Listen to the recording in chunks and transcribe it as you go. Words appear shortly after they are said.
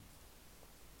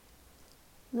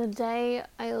The day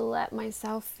I let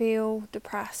myself feel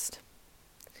depressed.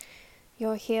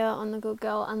 You're here on the Good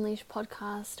Girl Unleashed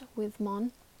podcast with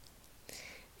Mon.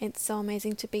 It's so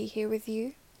amazing to be here with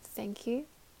you. Thank you.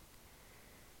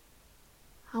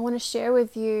 I want to share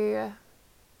with you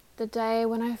the day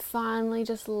when I finally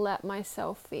just let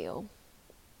myself feel.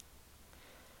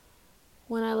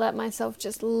 When I let myself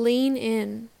just lean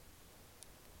in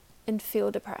and feel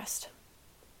depressed.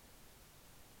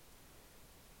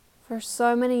 For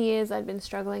so many years I'd been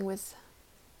struggling with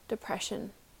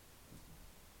depression,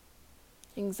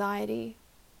 anxiety,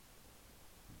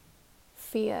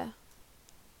 fear.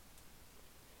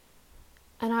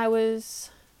 And I was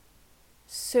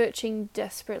searching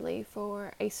desperately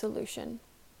for a solution,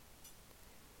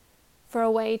 for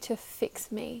a way to fix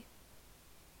me.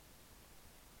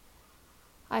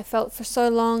 I felt for so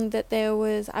long that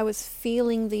I was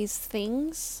feeling these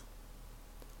things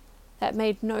that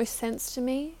made no sense to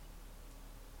me.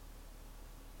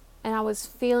 And I was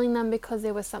feeling them because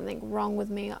there was something wrong with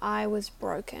me. I was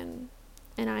broken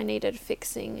and I needed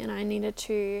fixing, and I needed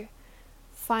to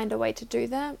find a way to do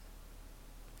that.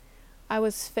 I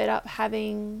was fed up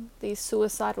having these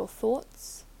suicidal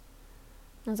thoughts.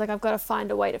 I was like, I've got to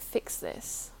find a way to fix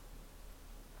this.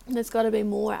 There's got to be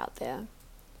more out there.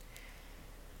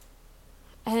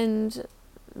 And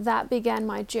that began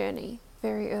my journey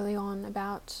very early on,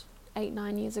 about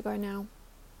 8-9 years ago now.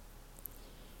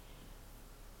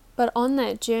 But on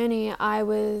that journey, I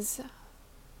was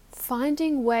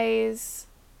finding ways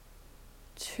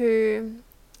to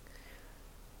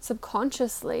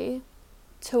subconsciously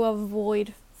to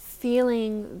avoid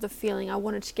feeling the feeling. I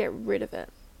wanted to get rid of it.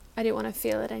 I didn't want to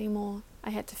feel it anymore.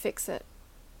 I had to fix it.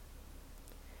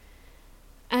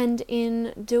 And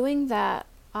in doing that,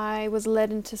 I was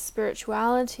led into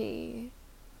spirituality,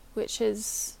 which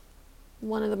is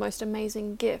one of the most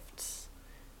amazing gifts,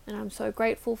 and I'm so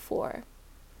grateful for.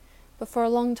 But for a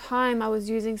long time, I was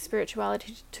using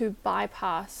spirituality to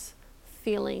bypass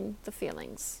feeling the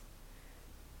feelings.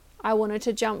 I wanted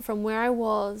to jump from where I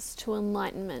was to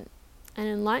enlightenment. And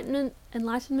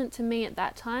enlightenment to me at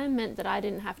that time meant that I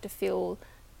didn't have to feel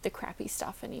the crappy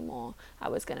stuff anymore. I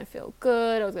was going to feel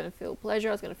good, I was going to feel pleasure,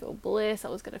 I was going to feel bliss, I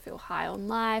was going to feel high on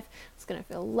life, I was going to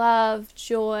feel love,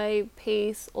 joy,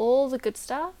 peace, all the good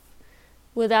stuff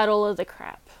without all of the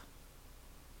crap.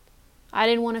 I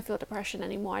didn't want to feel depression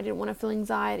anymore. I didn't want to feel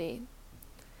anxiety.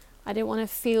 I didn't want to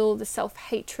feel the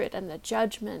self-hatred and the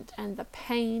judgment and the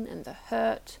pain and the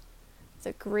hurt,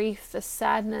 the grief, the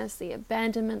sadness, the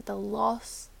abandonment, the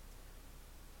loss.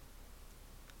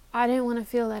 I didn't want to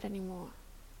feel that anymore.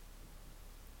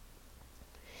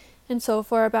 And so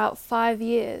for about 5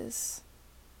 years,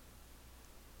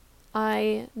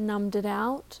 I numbed it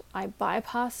out. I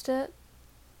bypassed it.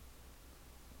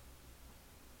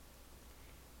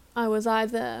 I was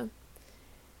either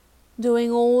doing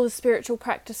all the spiritual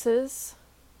practices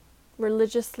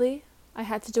religiously. I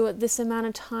had to do it this amount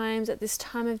of times at this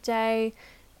time of day,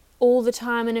 all the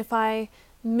time. And if I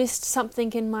missed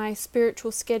something in my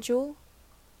spiritual schedule,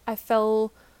 I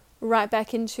fell right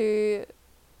back into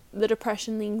the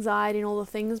depression, the anxiety, and all the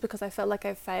things because I felt like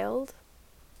I failed.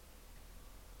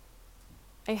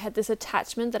 I had this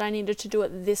attachment that I needed to do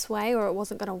it this way or it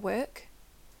wasn't going to work.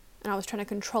 And I was trying to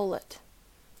control it.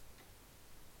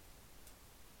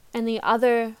 And the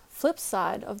other flip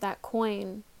side of that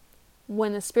coin,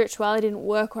 when the spirituality didn't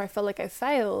work or I felt like I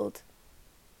failed,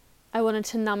 I wanted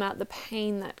to numb out the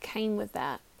pain that came with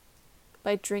that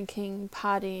by drinking,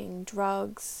 partying,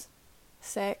 drugs,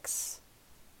 sex.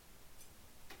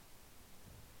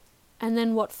 And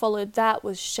then what followed that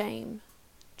was shame,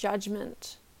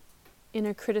 judgment,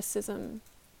 inner criticism,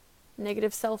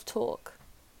 negative self-talk,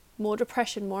 more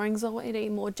depression, more anxiety,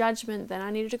 more judgment. Then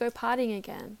I needed to go partying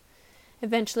again.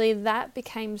 Eventually that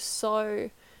became so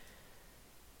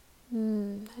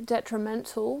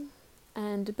detrimental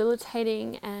and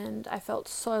debilitating, and I felt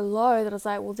so low that I was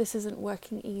like, well, this isn't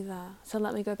working either. So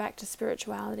let me go back to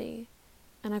spirituality.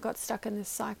 And I got stuck in this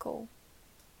cycle.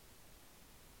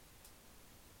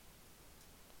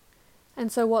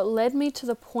 And so what led me to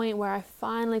the point where I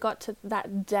finally got to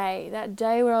that day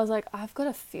where I was like, I've got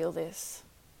to feel this.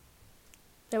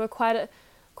 There were quite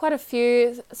a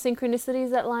few synchronicities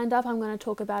that lined up. I'm going to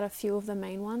talk about a few of the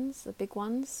main ones, the big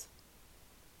ones.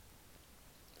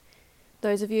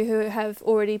 Those of you who have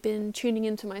already been tuning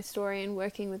into my story and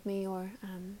working with me or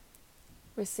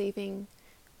receiving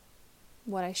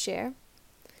what I share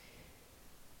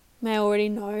may already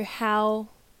know how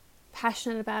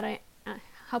passionate I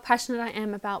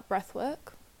am about breath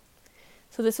work.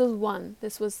 So this was one.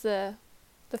 This was the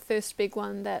first big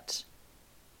one that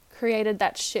created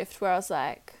that shift where I was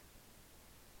like,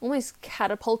 almost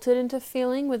catapulted into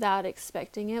feeling without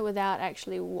expecting it, without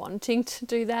actually wanting to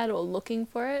do that or looking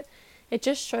for it. It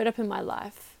just showed up in my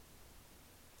life.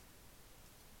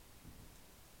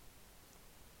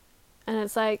 And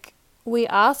it's like, we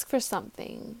ask for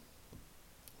something.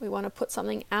 We want to put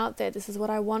something out there. This is what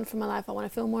I want for my life. I want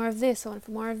to feel more of this. I want to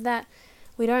feel more of that.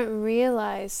 We don't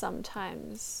realize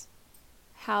sometimes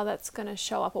how that's going to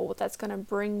show up or what that's going to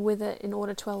bring with it in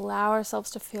order to allow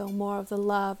ourselves to feel more of the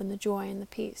love and the joy and the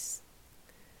peace.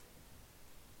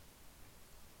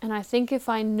 And I think if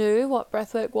I knew what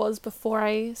breathwork was before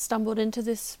I stumbled into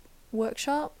this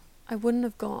workshop, I wouldn't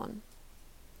have gone.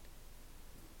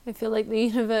 I feel like the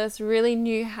universe really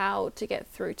knew how to get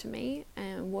through to me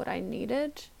and what I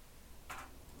needed.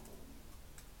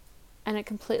 And it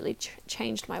completely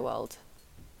changed my world.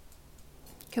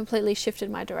 Completely shifted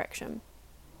my direction.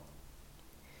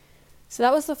 So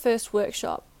that was the first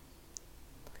workshop.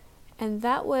 And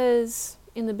that was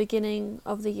in the beginning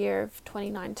of the year of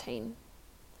 2019.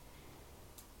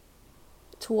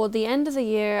 Toward the end of the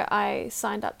year, I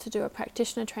signed up to do a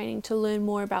practitioner training to learn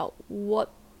more about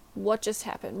what just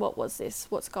happened, what was this,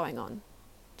 what's going on,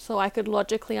 so I could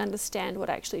logically understand what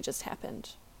actually just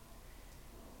happened.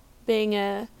 Being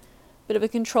a bit of a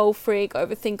control freak,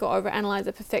 overthinker,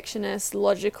 overanalyzer, perfectionist,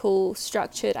 logical,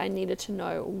 structured, I needed to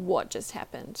know what just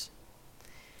happened.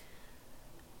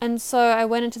 And so I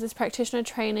went into this practitioner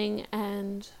training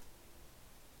and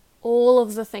all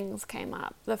of the things came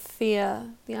up. The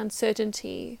fear, the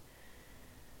uncertainty,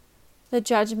 the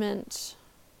judgment,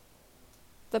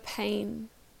 the pain,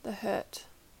 the hurt.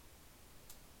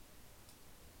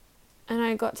 And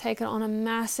I got taken on a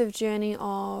massive journey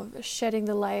of shedding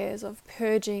the layers, of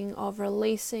purging, of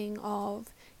releasing, of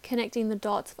connecting the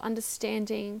dots, of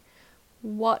understanding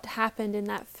what happened in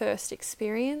that first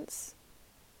experience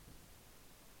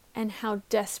and how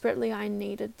desperately I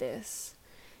needed this.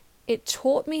 It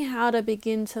taught me how to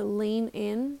begin to lean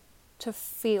in, to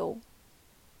feel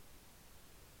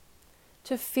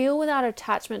without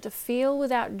attachment, to feel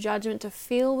without judgment, to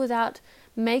feel without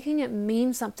making it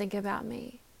mean something about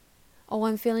me. Oh,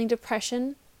 I'm feeling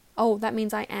depression. Oh, that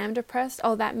means I am depressed.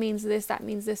 Oh, that means this, that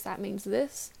means this, that means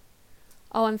this.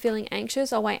 Oh, I'm feeling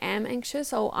anxious. Oh, I am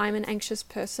anxious. Oh, I'm an anxious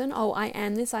person. Oh, I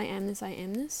am this, I am this, I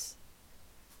am this.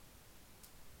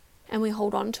 And we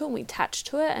hold on to it and we attach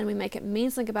to it and we make it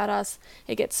mean something about us.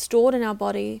 It gets stored in our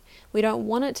body. We don't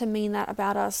want it to mean that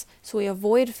about us, so we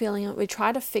avoid feeling it. We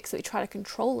try to fix it. We try to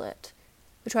control it.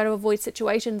 We try to avoid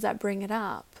situations that bring it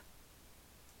up.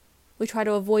 We try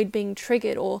to avoid being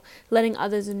triggered or letting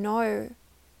others know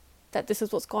that this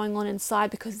is what's going on inside,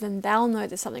 because then they'll know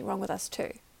there's something wrong with us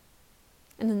too.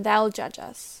 And then they'll judge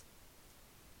us.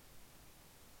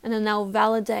 And then they'll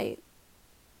validate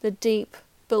the deep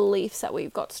beliefs that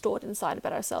we've got stored inside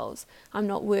about ourselves. I'm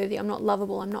not worthy, I'm not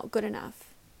lovable, I'm not good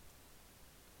enough.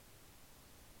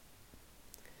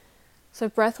 So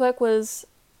breathwork was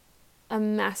a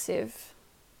massive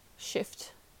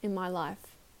shift in my life.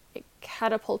 It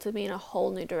catapulted me in a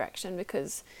whole new direction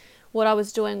because what I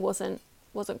was doing wasn't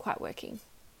quite working.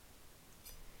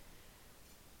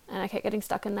 And I kept getting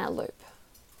stuck in that loop.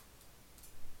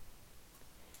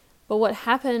 But what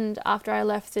happened after I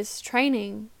left this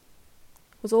training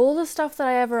was all the stuff that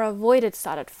I ever avoided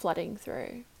started flooding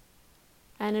through.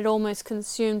 And it almost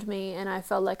consumed me, and I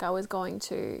felt like I was going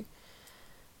to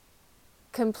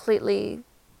completely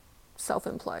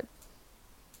self-implode.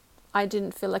 I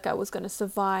didn't feel like I was going to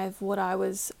survive what I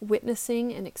was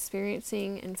witnessing and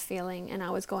experiencing and feeling, and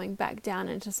I was going back down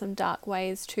into some dark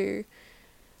ways to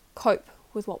cope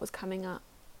with what was coming up.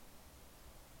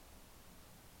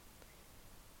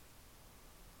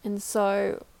 And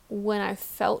so when I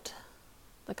felt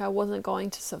like I wasn't going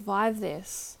to survive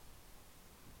this,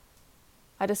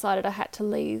 I decided I had to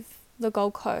leave the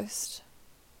Gold Coast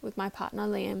with my partner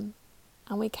Liam,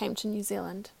 and we came to New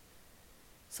Zealand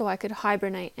so I could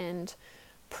hibernate and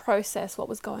process what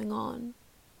was going on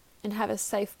and have a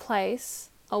safe place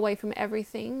away from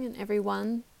everything and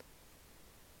everyone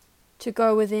to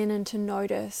go within and to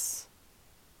notice,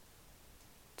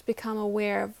 to become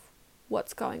aware of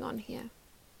what's going on here.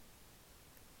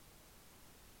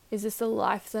 Is this a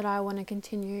life that I want to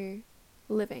continue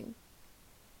living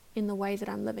in the way that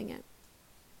I'm living it?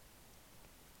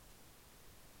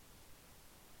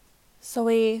 So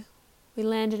we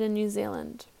landed in New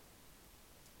Zealand,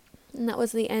 and that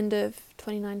was the end of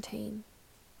 2019.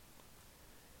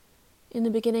 In the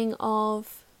beginning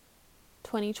of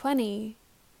 2020,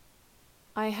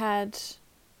 I had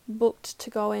booked to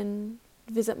go and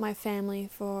visit my family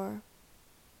for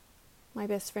my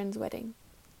best friend's wedding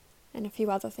and a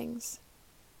few other things.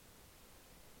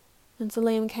 And so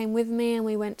Liam came with me and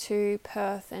we went to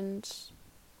Perth and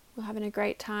we're having a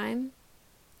great time.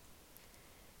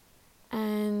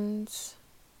 And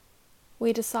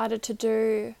we decided to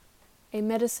do a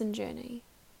medicine journey.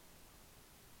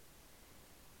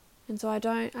 And so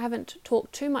I haven't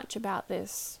talked too much about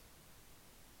this.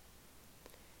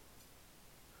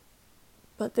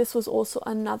 But this was also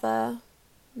another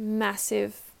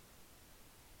massive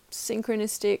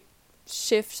synchronistic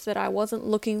shift that I wasn't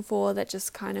looking for, that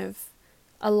just kind of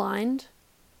aligned.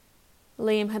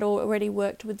 Liam had already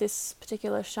worked with this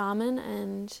particular shaman,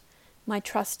 and my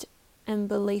trust and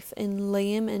belief in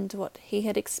Liam and what he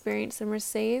had experienced and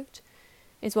received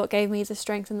is what gave me the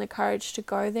strength and the courage to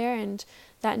go there, and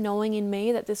that knowing in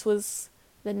me that this was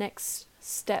the next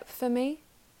step for me.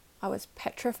 I was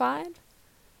petrified.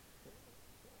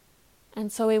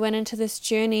 And so we went into this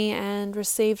journey and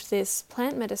received this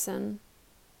plant medicine,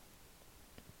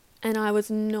 and I was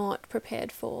not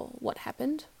prepared for what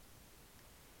happened.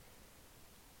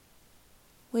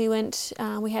 We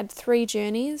had 3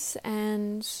 journeys,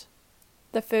 and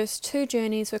the first 2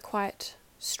 journeys were quite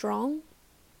strong.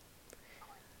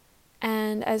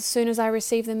 And as soon as I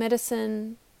received the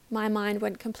medicine, my mind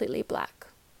went completely black.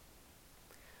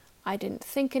 I didn't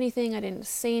think anything, I didn't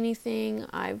see anything,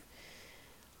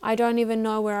 I don't even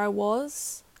know where I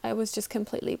was. I was just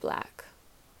completely black.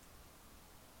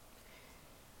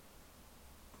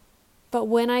 But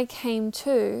when I came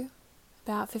to,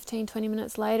 about 15-20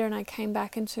 minutes later, and I came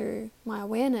back into my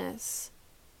awareness,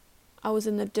 I was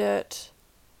in the dirt,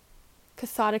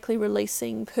 cathartically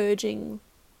releasing, purging,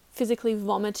 physically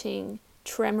vomiting,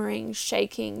 tremoring,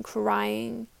 shaking,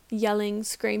 crying, yelling,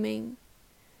 screaming.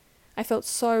 I felt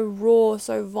so raw,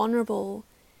 so vulnerable,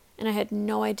 and I had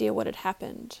no idea what had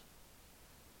happened.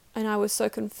 And I was so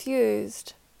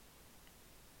confused,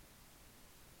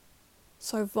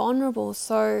 so vulnerable,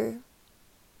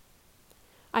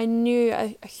 I knew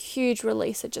a huge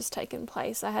release had just taken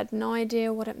place. I had no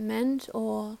idea what it meant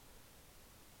or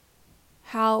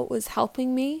how it was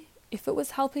helping me, if it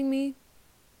was helping me.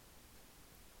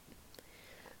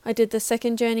 I did the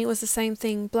second journey, it was the same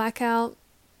thing, blackout,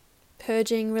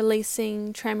 purging,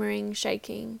 releasing, tremoring,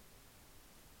 shaking.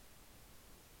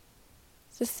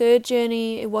 The third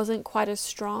journey, it wasn't quite as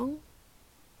strong,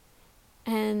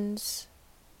 and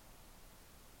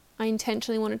I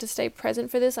intentionally wanted to stay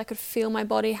present for this. I could feel my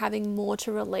body having more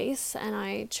to release, and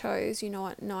I chose, you know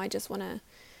what, no, I just want to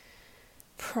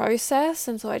process,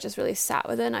 and so I just really sat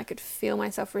with it, and I could feel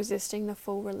myself resisting the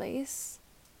full release.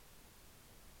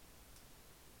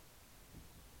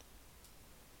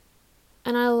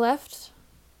 And I left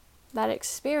that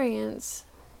experience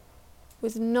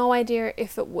with no idea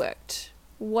if it worked,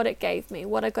 what it gave me,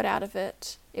 what I got out of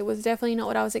it. It was definitely not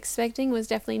what I was expecting. It was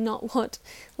definitely not what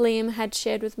Liam had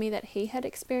shared with me that he had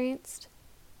experienced.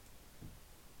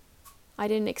 I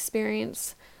didn't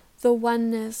experience the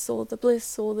oneness or the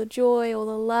bliss or the joy or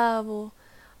the love, or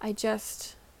I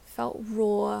just felt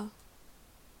raw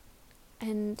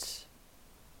and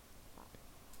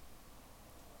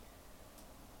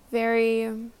very,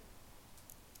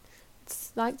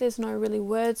 it's like there's no really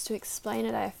words to explain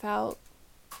it. I felt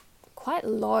quite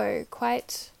low,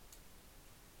 quite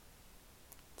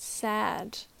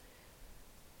sad.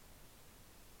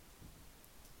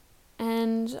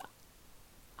 And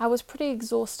I was pretty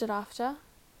exhausted after.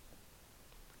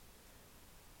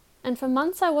 And for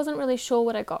months I wasn't really sure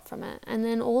what I got from it. And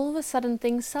then all of a sudden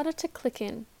things started to click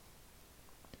in.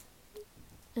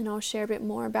 And I'll share a bit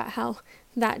more about how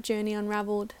that journey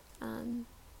unraveled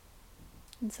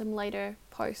in some later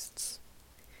posts.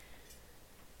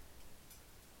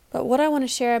 But what I want to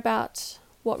share about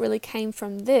what really came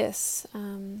from this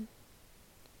in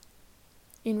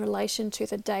relation to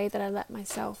the day that I let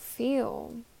myself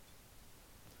feel,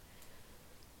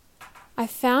 I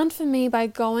found for me, by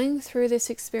going through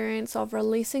this experience of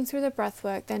releasing through the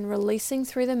breathwork, then releasing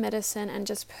through the medicine, and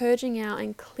just purging out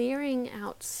and clearing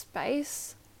out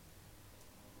space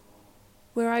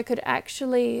where I could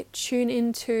actually tune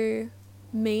into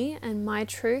me and my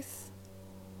truth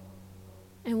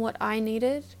and what I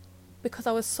needed, because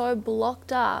I was so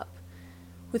blocked up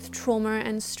with trauma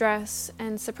and stress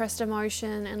and suppressed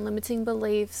emotion and limiting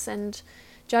beliefs and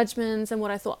judgments and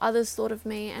what I thought others thought of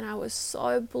me, and I was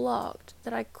so blocked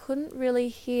that I couldn't really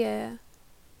hear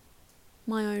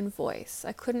my own voice.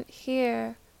 I couldn't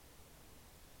hear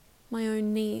my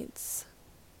own needs.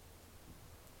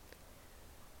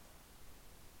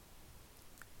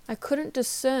 I couldn't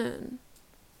discern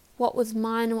what was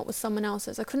mine and what was someone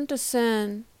else's. I couldn't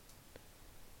discern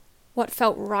what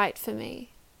felt right for me.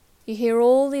 You hear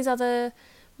all these other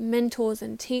mentors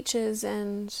and teachers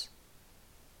and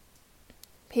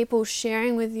people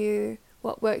sharing with you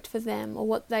what worked for them or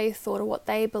what they thought or what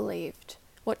they believed,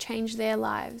 what changed their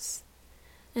lives.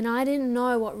 And I didn't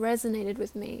know what resonated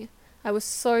with me. I was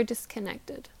so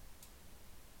disconnected.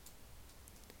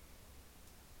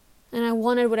 And I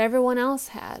wanted what everyone else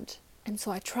had. And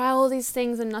so I tried all these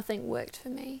things and nothing worked for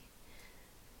me.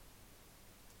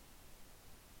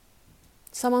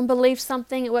 Someone believed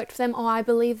something, it worked for them. Oh, I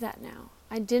believe that now.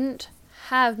 I didn't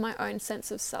have my own sense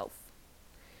of self.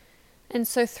 And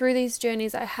so through these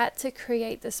journeys, I had to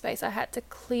create the space. I had to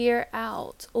clear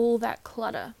out all that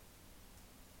clutter.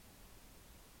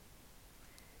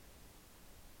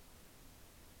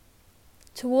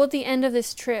 Toward the end of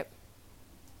this trip,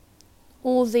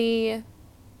 all the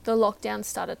lockdowns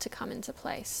started to come into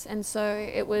place. And so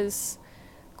it was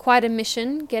quite a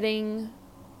mission getting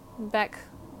back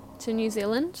to New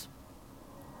Zealand.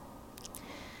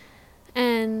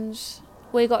 And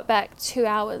we got back 2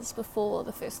 hours before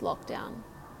the first lockdown.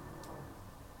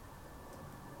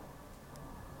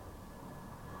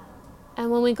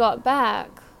 And when we got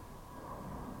back,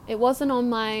 it wasn't on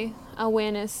my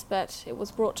awareness, but it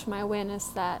was brought to my awareness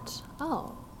that,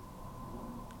 oh,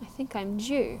 I think I'm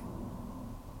due.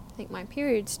 I think my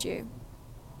period's due.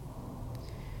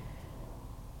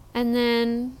 And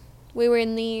then we were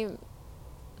in the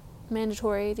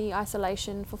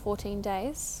isolation for 14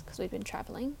 days because we'd been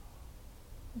traveling.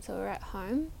 And so we were at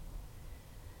home.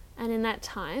 And in that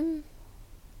time,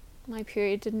 my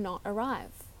period did not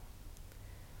arrive.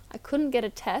 I couldn't get a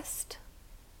test,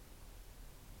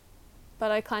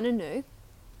 but I kind of knew.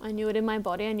 I knew it in my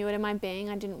body, I knew it in my being.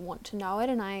 I didn't want to know it,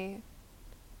 and I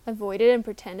avoided and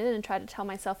pretended and tried to tell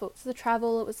myself it was the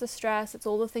travel, it was the stress, it's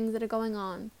all the things that are going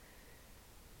on.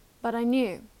 But I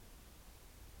knew.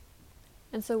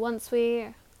 And so once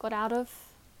we got out of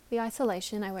the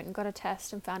isolation, I went and got a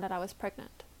test and found out I was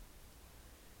pregnant.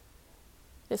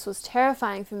 This was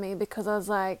terrifying for me because I was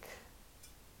like,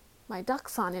 my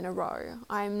ducks aren't in a row.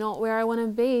 I'm not where I want to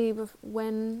be this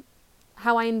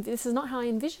is not how I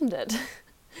envisioned it.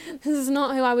 This is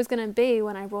not who I was going to be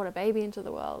when I brought a baby into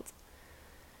the world.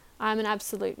 I'm an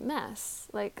absolute mess.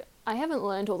 Like, I haven't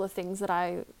learned all the things that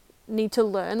I need to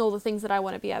learn, all the things that I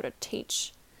want to be able to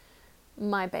teach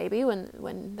my baby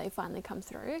when they finally come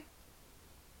through.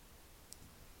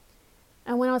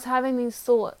 And when I was having these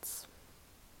thoughts,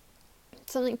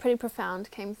 something pretty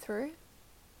profound came through,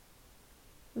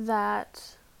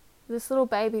 that this little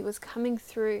baby was coming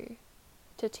through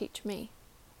to teach me.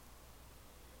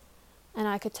 And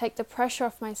I could take the pressure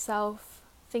off myself,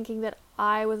 thinking that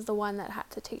I was the one that had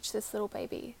to teach this little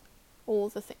baby all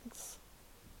the things.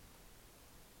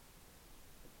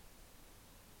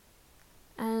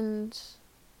 And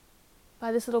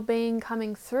by this little being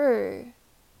coming through,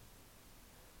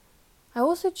 I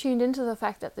also tuned into the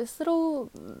fact that this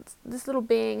little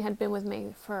being had been with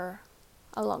me for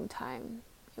a long time.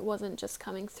 It wasn't just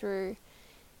coming through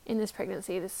in this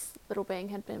pregnancy. This little being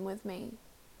had been with me,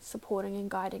 supporting and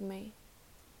guiding me.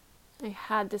 I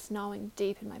had this knowing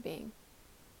deep in my being.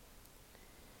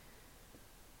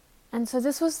 And so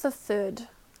this was the third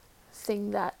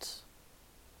thing that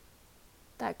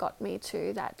got me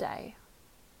to that day.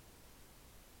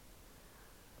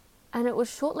 And it was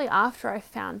shortly after I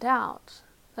found out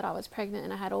that I was pregnant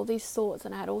and I had all these thoughts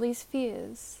and I had all these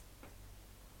fears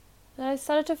that I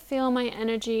started to feel my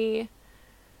energy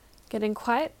getting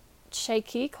quite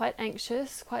shaky, quite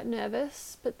anxious, quite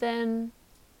nervous, but then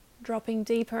dropping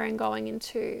deeper and going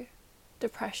into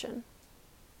depression.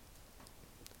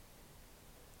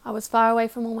 I was far away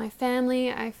from all my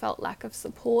family. I felt lack of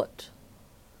support.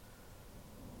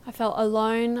 I felt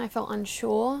alone. I felt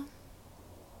unsure.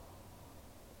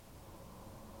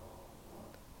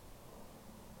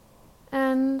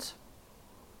 And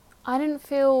I didn't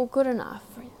feel good enough.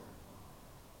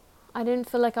 I didn't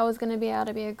feel like I was going to be able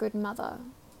to be a good mother.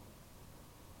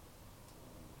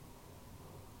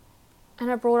 And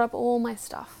it brought up all my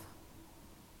stuff.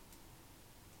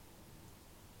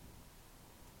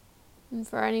 And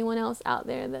for anyone else out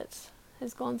there that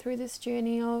has gone through this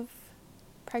journey of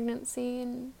pregnancy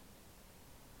and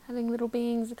having little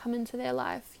beings come into their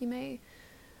life, you may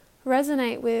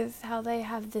resonate with how they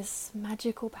have this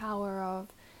magical power of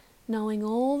knowing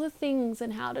all the things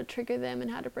and how to trigger them and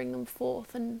how to bring them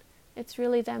forth. And it's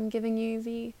really them giving you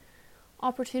the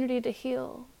opportunity to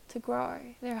heal, to grow.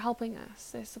 They're helping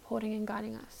us. They're supporting and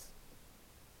guiding us.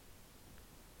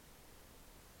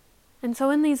 And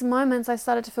so in these moments, I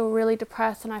started to feel really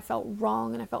depressed and I felt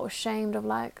wrong and I felt ashamed of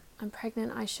like, I'm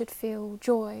pregnant. I should feel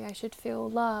joy. I should feel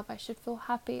love. I should feel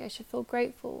happy. I should feel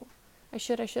grateful. I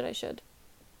should.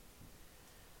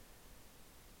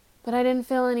 But I didn't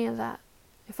feel any of that.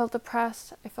 I felt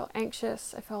depressed. I felt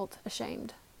anxious. I felt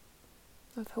ashamed.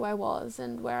 of who I was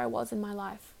and where I was in my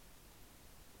life.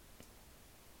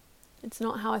 It's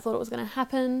not how I thought it was going to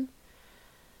happen.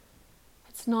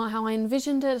 It's not how I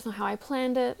envisioned it. It's not how I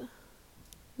planned it.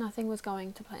 Nothing was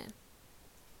going to plan.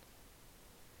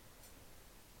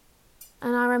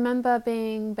 And I remember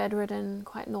being bedridden,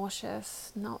 quite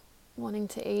nauseous, not wanting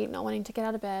to eat, not wanting to get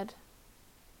out of bed.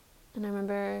 And I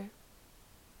remember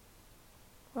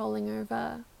rolling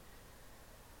over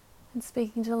and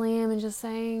speaking to Liam and just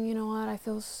saying, you know what, I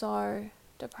feel so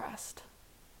depressed.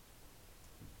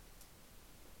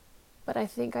 But I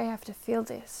think I have to feel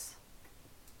this.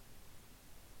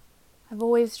 I've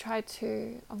always tried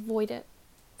to avoid it,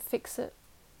 fix it,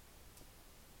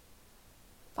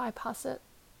 bypass it,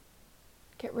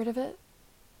 get rid of it,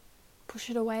 push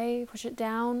it away, push it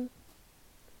down,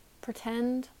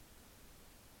 pretend.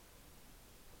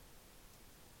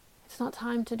 It's not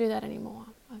time to do that anymore.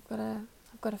 I've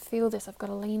got to feel this. I've got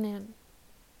to lean in.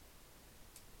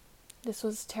 This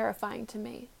was terrifying to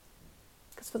me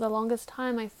because for the longest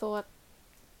time I thought,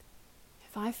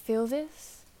 if I feel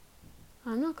this,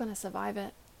 I'm not going to survive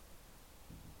it.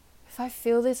 If I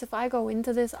feel this, if I go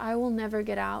into this, I will never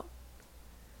get out.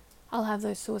 I'll have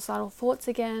those suicidal thoughts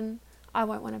again. I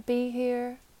won't want to be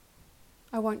here.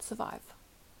 I won't survive.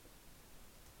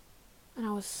 And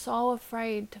I was so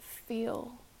afraid to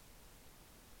feel.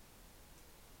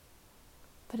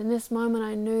 But in this moment,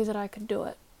 I knew that I could do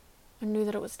it. I knew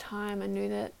that it was time. I knew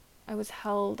that I was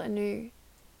held. I knew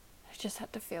I just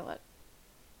had to feel it.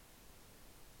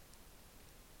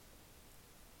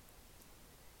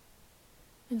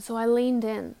 And so I leaned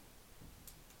in.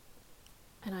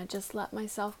 And I just let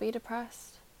myself be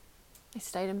depressed. I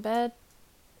stayed in bed.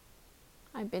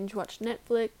 I binge watched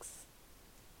Netflix.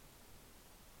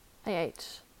 I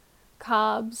ate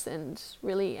carbs and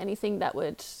really anything that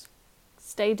would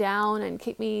stay down and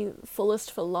keep me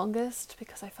fullest for longest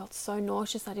because I felt so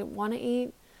nauseous I didn't want to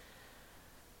eat.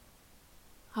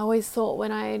 I always thought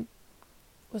when I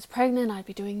was pregnant I'd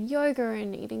be doing yoga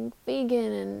and eating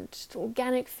vegan and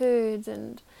organic foods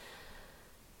and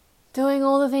doing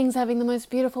all the things, having the most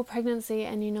beautiful pregnancy.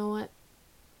 And you know what?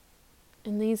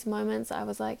 In these moments I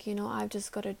was like, I've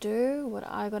just got to do what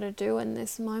I got to do in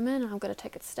this moment. I've got to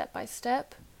take it step by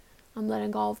step. I'm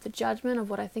letting go of the judgment of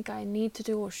what I think I need to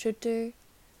do or should do.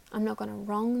 I'm not going to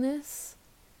wrong this.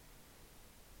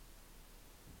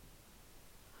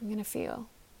 I'm going to feel.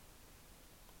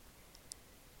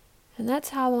 And that's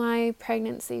how my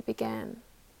pregnancy began.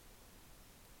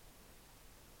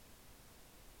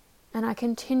 And I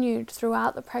continued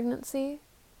throughout the pregnancy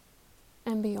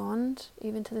and beyond,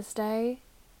 even to this day.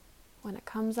 When it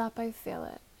comes up, I feel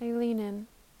it. I lean in.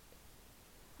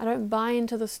 I don't buy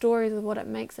into the stories of what I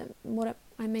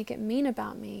make it mean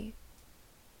about me.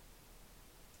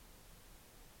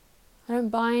 I don't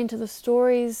buy into the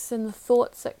stories and the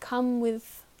thoughts that come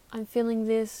with, I'm feeling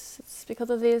this, it's because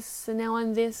of this, and now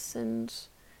I'm this, and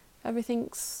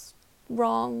everything's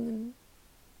wrong, and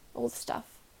all the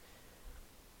stuff.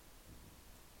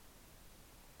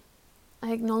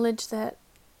 I acknowledge that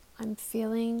I'm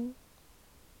feeling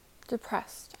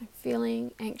depressed, I'm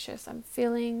feeling anxious, I'm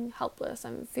feeling helpless,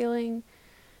 I'm feeling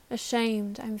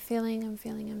ashamed, I'm feeling.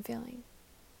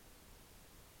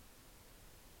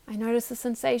 I notice the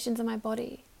sensations in my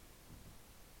body.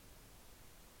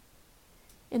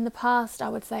 In the past, I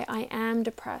would say, I am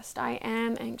depressed, I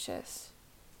am anxious.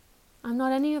 I'm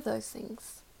not any of those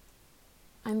things.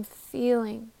 I'm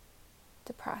feeling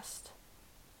depressed.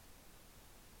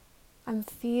 I'm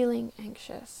feeling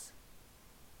anxious.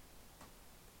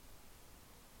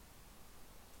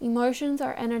 Emotions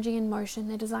are energy in motion.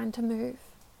 They're designed to move.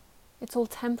 It's all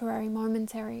temporary,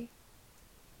 momentary.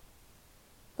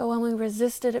 But when we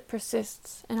resist it, it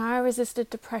persists. And I resisted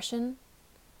depression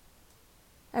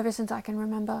ever since I can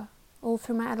remember, all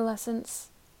through my adolescence,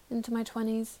 into my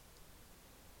 20s.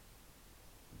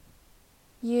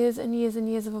 Years and years and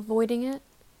years of avoiding it,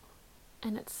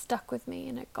 and it stuck with me,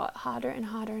 and it got harder and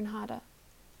harder and harder.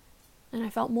 And I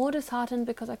felt more disheartened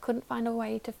because I couldn't find a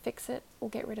way to fix it or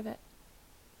get rid of it.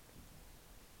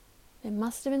 There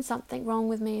must have been something wrong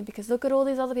with me, because look at all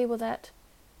these other people that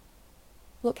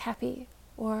look happy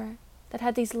or that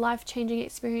had these life-changing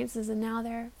experiences and now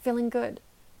they're feeling good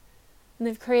and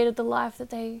they've created the life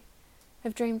that they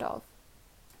have dreamed of.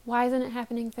 Why isn't it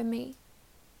happening for me?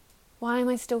 Why am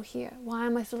I still here? Why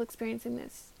am I still experiencing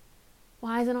this?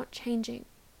 Why is it not changing?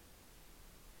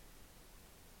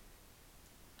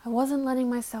 I wasn't letting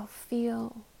myself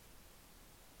feel.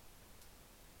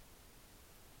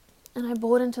 And I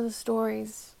bought into the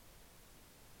stories.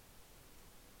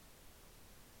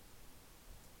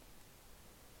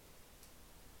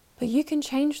 But you can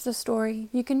change the story.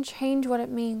 You can change what it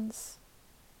means.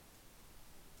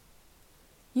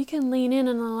 you can lean in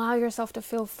and allow yourself to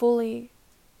feel fully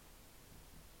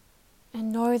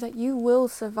and know that you will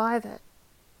survive it.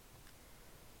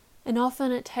 And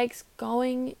often it takes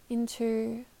going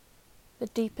into the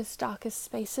deepest, darkest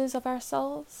spaces of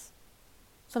ourselves,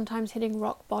 sometimes hitting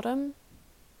rock bottom,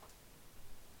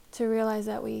 to realize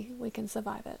that we can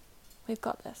survive it. We've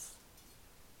got this.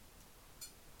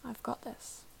 I've got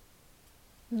this.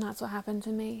 And that's what happened to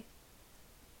me.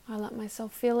 I let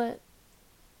myself feel it,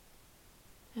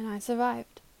 and I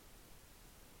survived.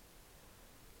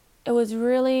 It was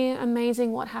really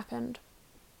amazing what happened.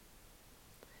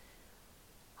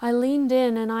 I leaned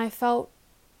in and I felt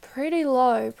pretty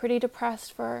low, pretty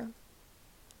depressed for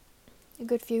a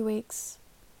good few weeks.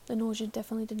 The nausea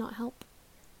definitely did not help.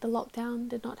 The lockdown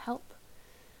did not help.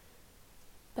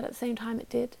 But at the same time it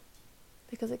did,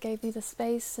 because it gave me the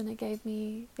space and it gave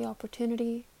me the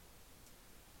opportunity.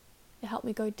 It helped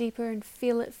me go deeper and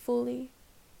feel it fully.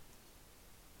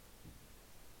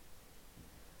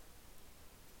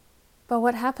 But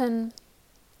what happened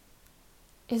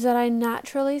is that I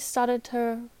naturally started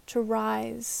to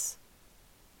rise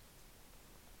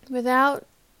without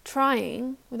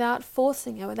trying, without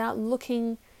forcing it, without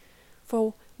looking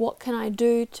for what can I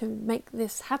do to make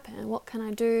this happen? What can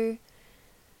I do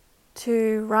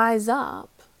to rise up,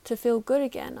 to feel good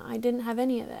again? I didn't have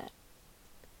any of that.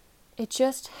 It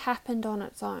just happened on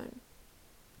its own.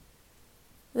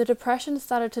 The depression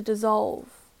started to dissolve,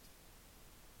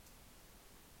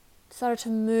 started to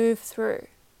move through.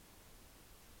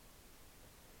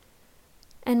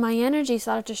 And my energy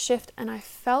started to shift, and I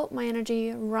felt my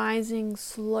energy rising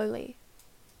slowly.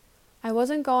 I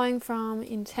wasn't going from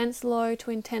intense low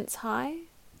to intense high.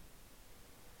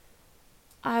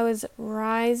 I was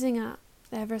rising up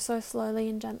ever so slowly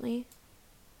and gently.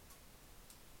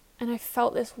 And I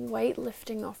felt this weight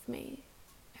lifting off me.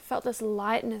 I felt this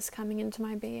lightness coming into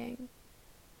my being.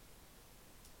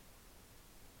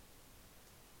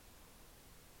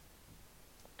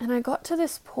 And I got to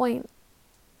this point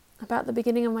about the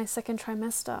beginning of my second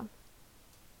trimester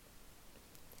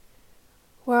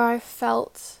where I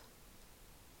felt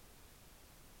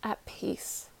at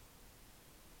peace.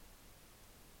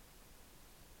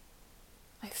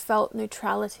 I felt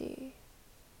neutrality.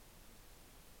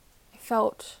 I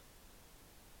felt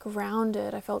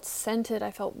grounded. I felt centered. I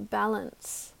felt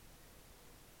balance.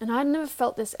 And I'd never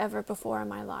felt this ever before in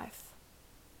my life.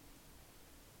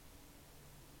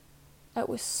 It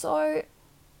was so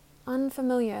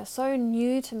unfamiliar, so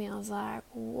new to me. I was like,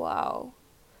 wow,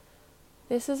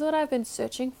 this is what I've been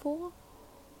searching for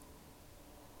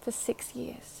 6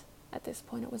 years. At this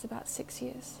point, it was about 6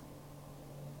 years.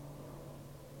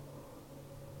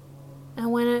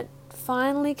 And when it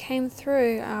finally came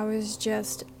through, I was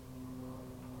just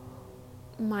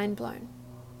mind blown.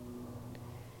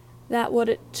 That what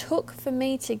it took for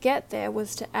me to get there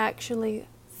was to actually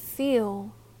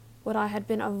feel what I had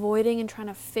been avoiding and trying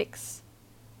to fix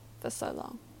for so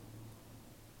long.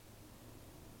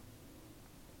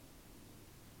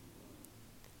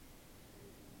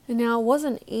 And now it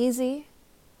wasn't easy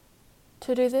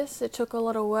to do this. It took a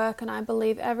lot of work, and I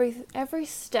believe every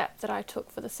step that I took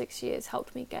for the 6 years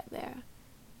helped me get there.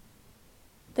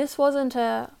 This wasn't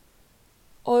a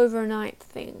overnight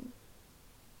thing.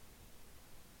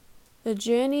 The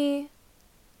journey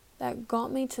that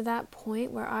got me to that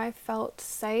point where I felt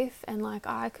safe and like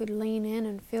I could lean in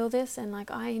and feel this, and like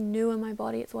I knew in my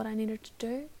body it's what I needed to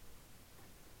do.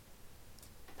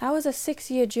 That was a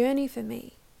 6-year journey for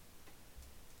me.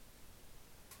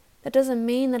 That doesn't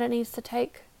mean that it needs to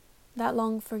take that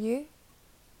long for you.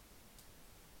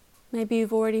 Maybe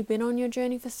you've already been on your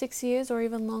journey for 6 years or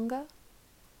even longer,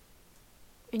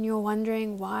 and you're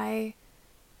wondering, why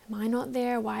am I not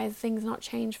there? Why have things not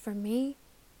changed for me?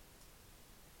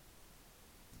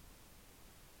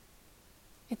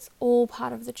 It's all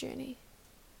part of the journey.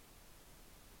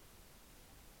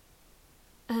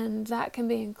 And that can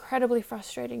be incredibly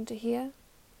frustrating to hear.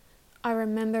 I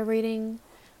remember reading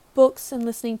books and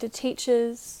listening to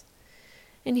teachers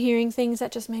and hearing things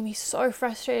that just made me so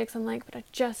frustrated, because I'm like, but I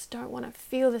just don't want to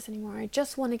feel this anymore. I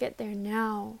just want to get there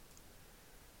now.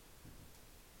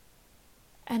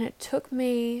 And it took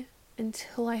me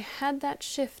until I had that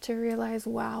shift to realize,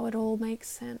 wow, it all makes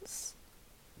sense.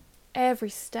 Every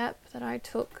step that I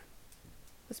took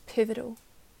was pivotal.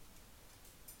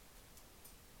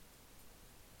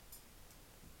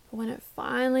 But when it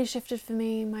finally shifted for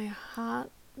me, my heart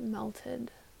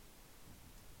melted.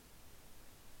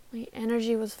 My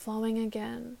energy was flowing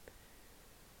again.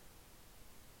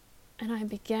 And I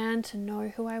began to know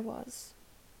who I was.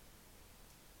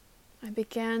 I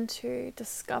began to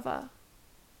discover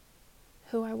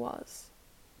who I was.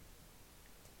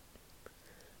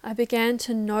 I began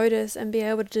to notice and be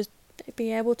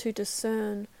able to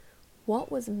discern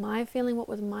what was my feeling, what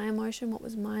was my emotion, what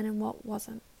was mine and what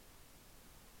wasn't.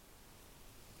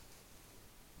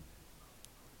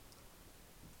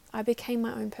 I became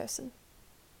my own person.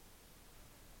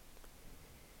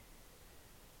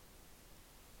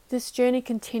 This journey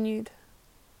continued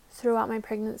throughout my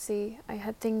pregnancy. I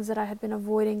had things that I had been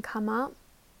avoiding come up.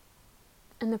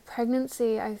 And the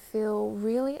pregnancy, I feel,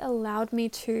 really allowed me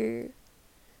to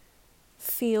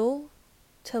feel,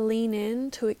 to lean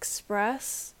in, to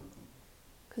express.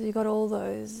 Because you got all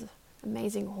those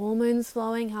amazing hormones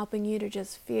flowing, helping you to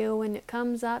just feel when it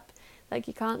comes up, like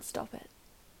you can't stop it.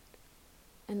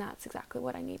 And that's exactly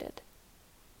what I needed.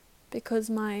 Because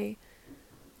my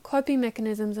coping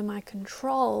mechanisms and my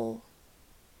control,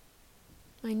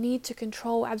 my need to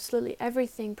control absolutely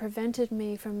everything, prevented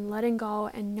me from letting go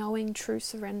and knowing true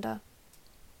surrender.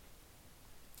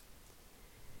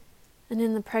 And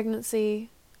in the pregnancy,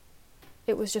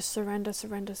 it was just surrender,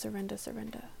 surrender, surrender,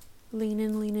 surrender. Lean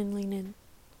in, lean in, lean in.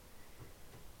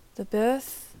 The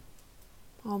birth,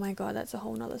 oh my God, that's a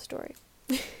whole nother story.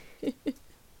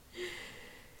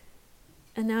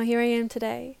 And now here I am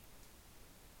today.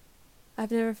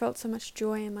 I've never felt so much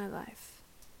joy in my life,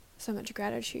 so much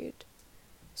gratitude,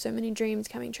 so many dreams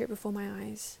coming true before my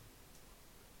eyes.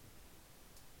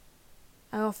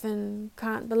 I often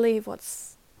can't believe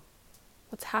what's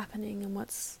happening and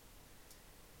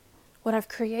what I've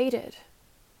created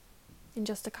in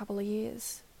just a couple of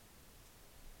years.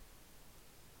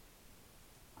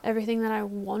 Everything that I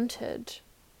wanted,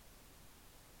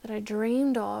 that I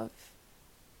dreamed of,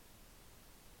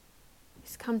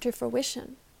 has come to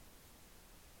fruition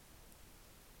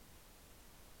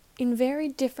in very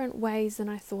different ways than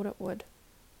I thought it would.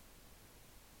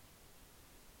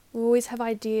 We always have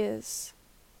ideas,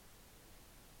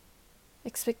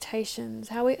 expectations,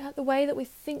 the way that we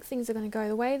think things are going to go,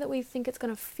 the way that we think it's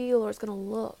going to feel or it's going to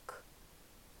look.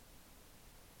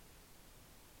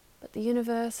 But the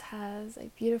universe has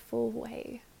a beautiful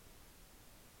way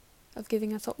of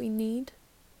giving us what we need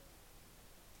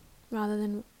rather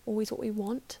than always what we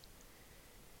want,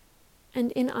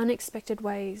 and in unexpected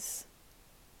ways.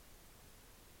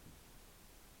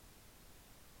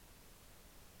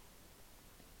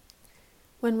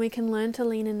 When we can learn to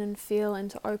lean in and feel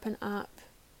and to open up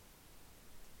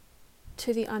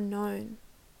to the unknown,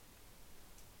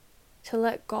 to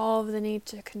let go of the need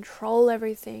to control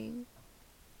everything,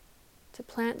 to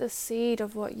plant the seed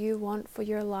of what you want for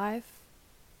your life,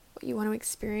 what you want to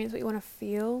experience, what you want to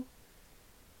feel,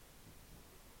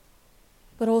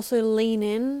 but also lean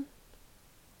in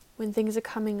when things are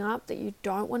coming up that you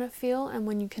don't want to feel, and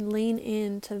when you can lean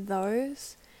into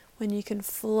those, when you can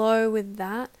flow with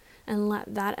that and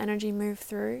let that energy move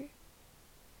through,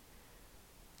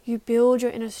 you build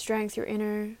your inner strength, your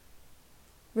inner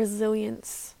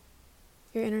resilience,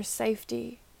 your inner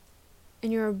safety,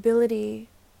 and your ability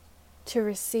to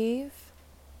receive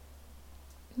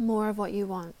more of what you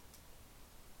want.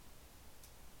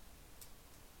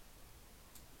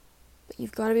 But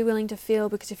you've got to be willing to feel,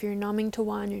 because if you're numbing to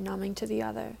one, you're numbing to the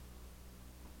other.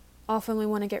 Often we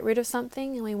want to get rid of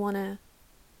something and we want to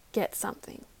get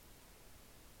something.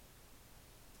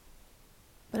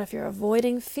 But if you're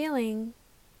avoiding feeling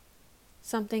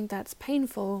something that's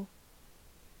painful,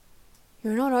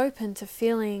 you're not open to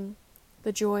feeling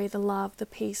the joy, the love, the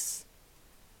peace,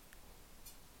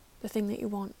 the thing that you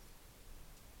want.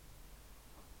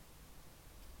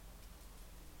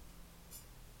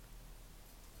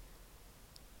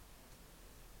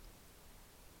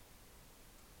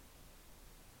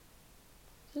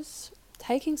 Just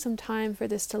taking some time for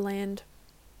this to land.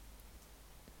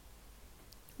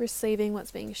 Receiving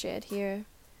what's being shared here.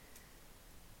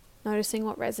 Noticing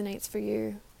what resonates for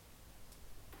you.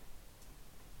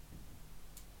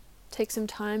 Take some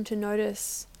time to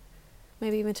notice,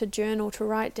 maybe even to journal, to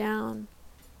write down.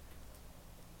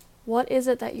 What is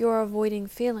it that you're avoiding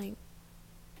feeling?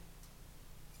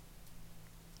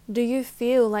 Do you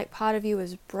feel like part of you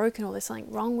is broken or there's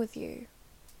something wrong with you?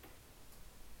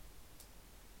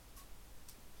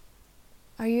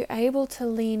 Are you able to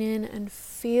lean in and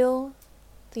feel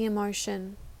the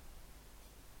emotion,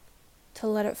 to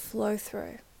let it flow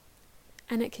through?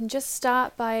 And it can just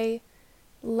start by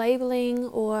labeling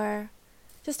or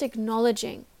just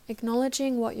acknowledging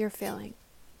what you're feeling.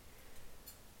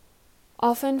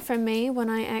 Often for me, when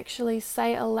I actually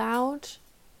say aloud,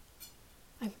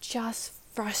 I'm just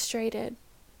frustrated.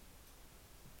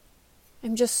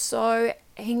 I'm just so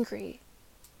angry.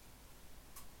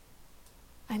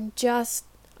 I'm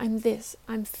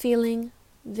feeling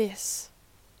this.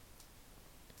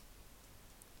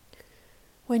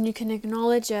 When you can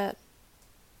acknowledge it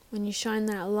when you shine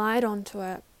that light onto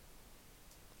it,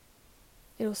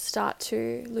 it'll start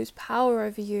to lose power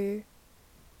over you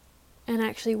and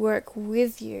actually work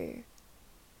with you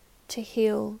to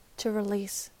heal, to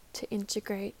release, to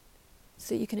integrate,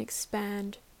 so that you can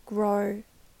expand, grow,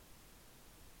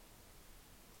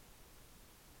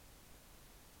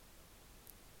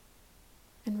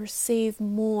 and receive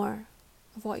more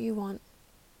of what you want,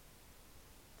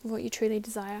 of what you truly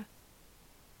desire.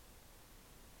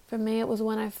 For me, it was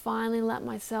when I finally let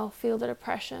myself feel the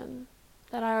depression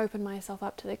that I opened myself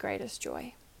up to the greatest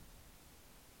joy.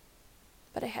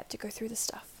 But I had to go through the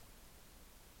stuff.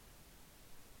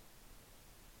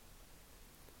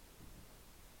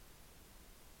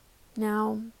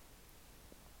 Now,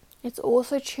 it's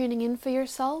also tuning in for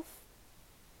yourself.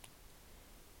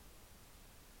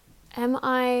 Am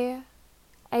I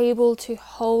able to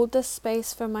hold the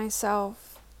space for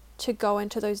myself to go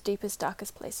into those deepest,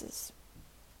 darkest places?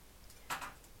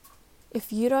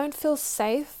 If you don't feel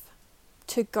safe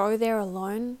to go there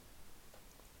alone,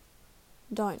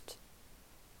 don't.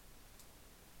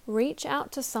 Reach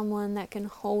out to someone that can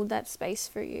hold that space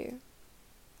for you.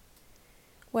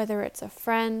 Whether it's a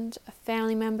friend, a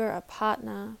family member, a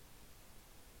partner.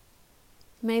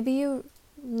 Maybe you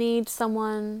need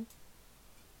someone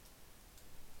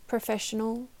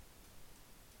professional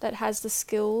that has the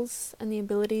skills and the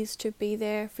abilities to be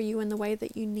there for you in the way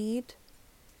that you need.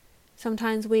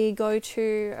 Sometimes we go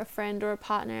to a friend or a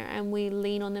partner and we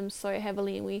lean on them so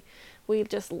heavily, and we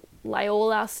just lay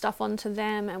all our stuff onto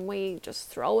them and we just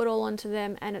throw it all onto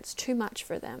them, and it's too much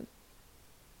for them.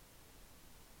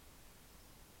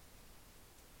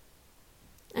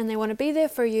 And they want to be there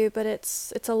for you, but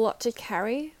it's a lot to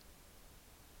carry,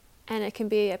 and it can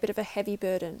be a bit of a heavy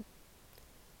burden.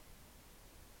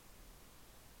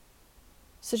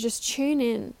 So just tune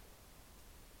in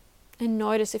and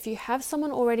notice if you have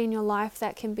someone already in your life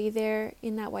that can be there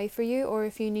in that way for you, or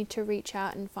if you need to reach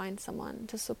out and find someone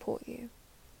to support you.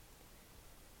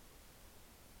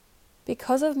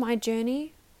 Because of my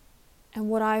journey and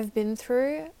what I've been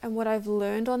through and what I've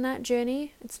learned on that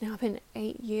journey, it's now been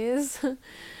 8 years.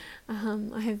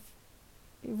 I have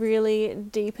really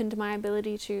deepened my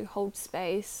ability to hold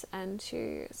space and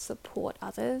to support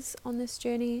others on this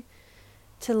journey,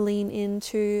 to lean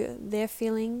into their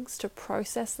feelings, to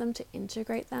process them, to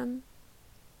integrate them.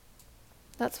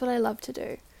 That's what I love to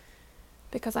do,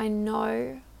 because I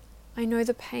know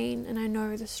the pain and I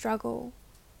know the struggle.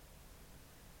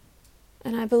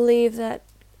 And I believe that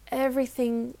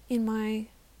everything in my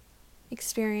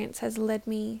experience has led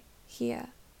me here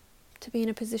to be in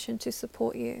a position to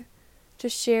support you, to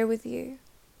share with you.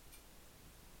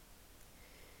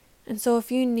 And so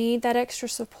if you need that extra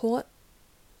support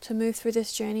to move through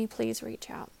this journey, please reach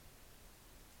out.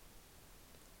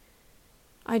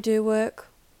 I do work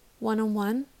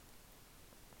one-on-one,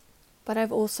 but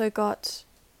I've also got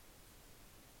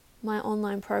my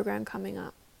online program coming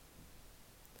up,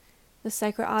 The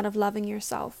Sacred Art of Loving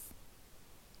Yourself.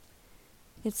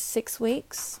 It's 6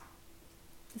 weeks.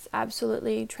 It's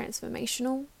absolutely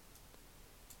transformational,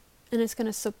 and it's going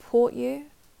to support you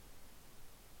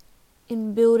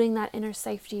in building that inner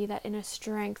safety, that inner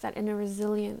strength, that inner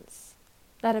resilience,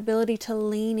 that ability to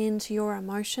lean into your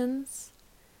emotions,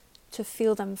 to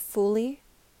feel them fully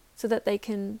so that they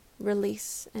can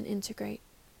release and integrate,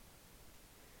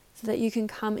 so that you can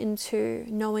come into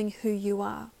knowing who you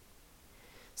are,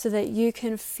 so that you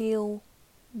can feel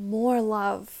more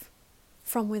love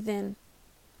from within,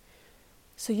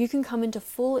 so you can come into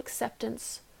full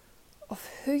acceptance of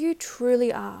who you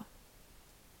truly are,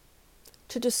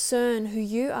 to discern who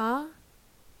you are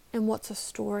and what's a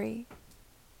story,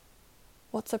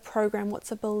 what's a program,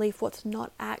 what's a belief, what's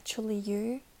not actually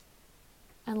you,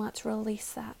 and let's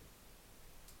release that.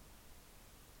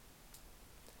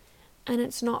 And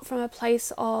it's not from a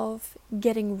place of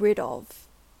getting rid of.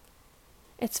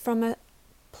 It's from a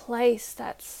place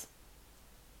it's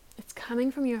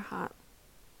coming from your heart.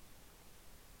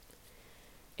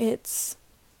 It's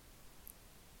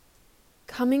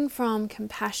coming from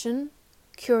compassion,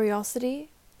 curiosity,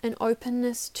 and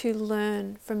openness to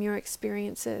learn from your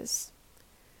experiences,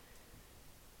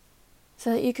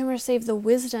 so that you can receive the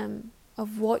wisdom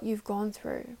of what you've gone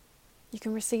through. You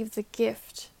can receive the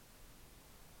gift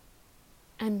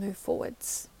and move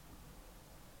forwards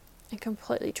and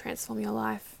completely transform your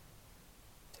life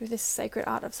through this sacred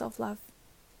art of self-love.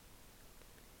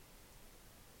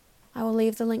 I will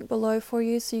leave the link below for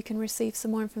you so you can receive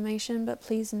some more information, but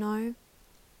please know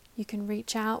you can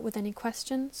reach out with any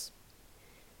questions.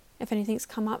 If anything's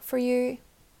come up for you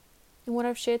in what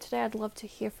I've shared today, I'd love to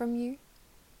hear from you.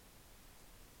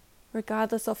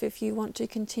 Regardless of if you want to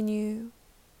continue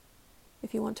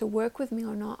if you want to work with me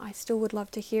or not, I still would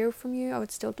love to hear from you. I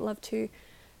would still love to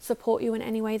support you in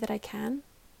any way that I can.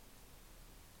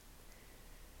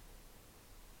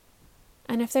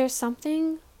 And if there's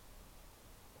something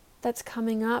that's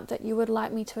coming up that you would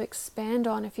like me to expand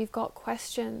on, if you've got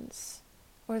questions,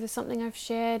 or there's something I've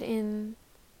shared in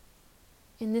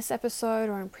this episode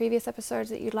or in previous episodes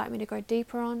that you'd like me to go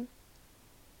deeper on,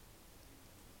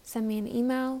 send me an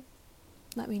email,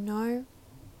 let me know.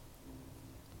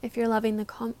 If you're loving the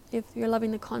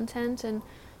content and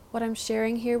what I'm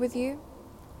sharing here with you,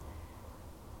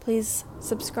 please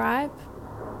subscribe,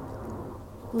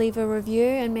 leave a review,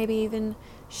 and maybe even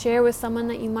share with someone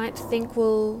that you might think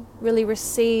will really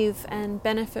receive and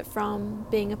benefit from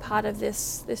being a part of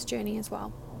this journey as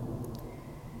well.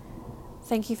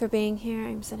 Thank you for being here.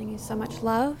 I'm sending you so much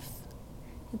love.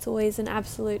 It's always an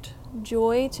absolute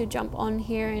joy to jump on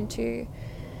here and to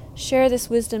share this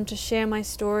wisdom, to share my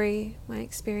story, my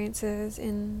experiences,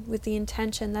 with the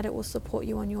intention that it will support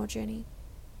you on your journey.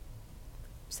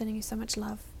 I'm sending you so much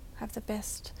love. Have the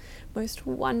best, most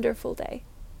wonderful day.